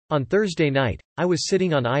On Thursday night, I was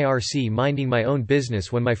sitting on IRC minding my own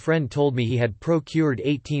business when my friend told me he had procured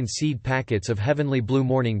 18 seed packets of Heavenly Blue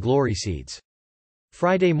Morning Glory seeds.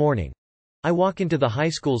 Friday morning. I walk into the high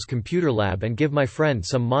school's computer lab and give my friend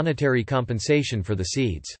some monetary compensation for the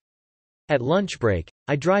seeds. At lunch break,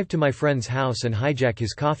 I drive to my friend's house and hijack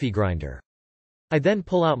his coffee grinder. I then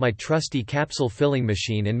pull out my trusty capsule filling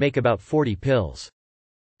machine and make about 40 pills.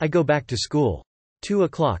 I go back to school. 2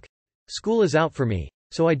 o'clock. School is out for me,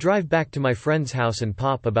 so I drive back to my friend's house and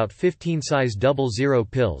pop about 15 size 00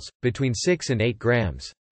 pills, between 6 and 8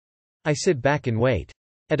 grams. I sit back and wait.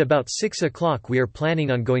 At about 6 o'clock we are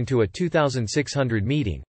planning on going to a 2600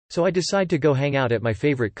 meeting, so I decide to go hang out at my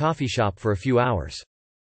favorite coffee shop for a few hours.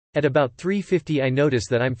 At about 3:50 I notice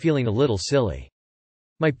that I'm feeling a little silly.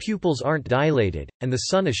 My pupils aren't dilated, and the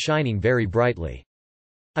sun is shining very brightly.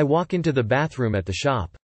 I walk into the bathroom at the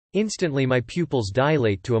shop. Instantly my pupils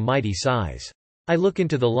dilate to a mighty size. I look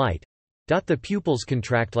into the light. The pupils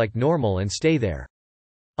contract like normal and stay there.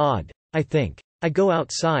 Odd, I think. I go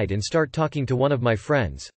outside and start talking to one of my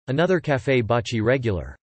friends, another Café Bocce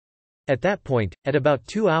regular. At that point, at about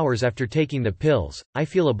 2 hours after taking the pills, I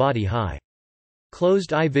feel a body high.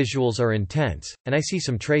 Closed eye visuals are intense, and I see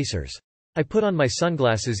some tracers. I put on my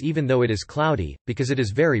sunglasses even though it is cloudy, because it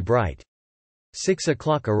is very bright. 6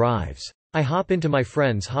 o'clock arrives. I hop into my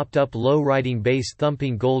friend's hopped-up low-riding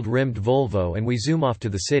bass-thumping gold-rimmed Volvo and we zoom off to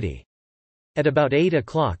the city. At about 8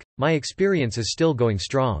 o'clock, my experience is still going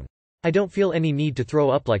strong. I don't feel any need to throw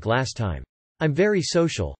up like last time. I'm very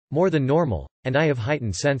social, more than normal, and I have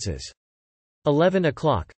heightened senses. 11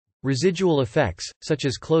 o'clock. Residual effects, such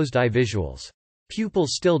as closed eye visuals.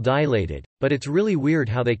 Pupils still dilated, but it's really weird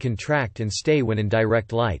how they contract and stay when in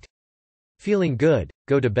direct light. Feeling good,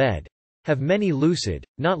 go to bed. Have many lucid,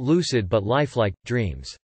 not lucid but lifelike,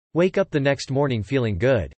 dreams. Wake up the next morning feeling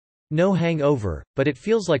good. No hangover, but it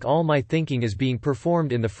feels like all my thinking is being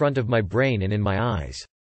performed in the front of my brain and in my eyes.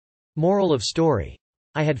 Moral of story.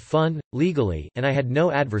 I had fun, legally, and I had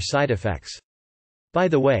no adverse side effects. By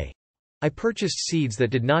the way, I purchased seeds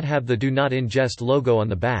that did not have the Do Not Ingest logo on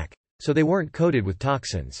the back, so they weren't coated with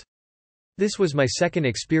toxins. This was my second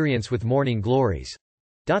experience with Morning Glories.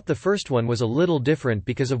 The first one was a little different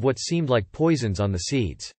because of what seemed like poisons on the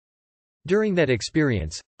seeds. During that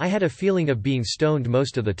experience, I had a feeling of being stoned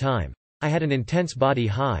most of the time. I had an intense body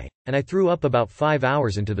high, and I threw up about 5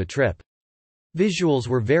 hours into the trip. Visuals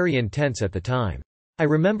were very intense at the time. I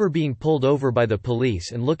remember being pulled over by the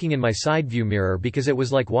police and looking in my side view mirror because it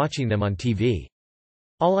was like watching them on TV.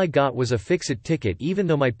 All I got was a fix-it ticket even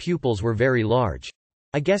though my pupils were very large.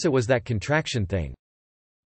 I guess it was that contraction thing.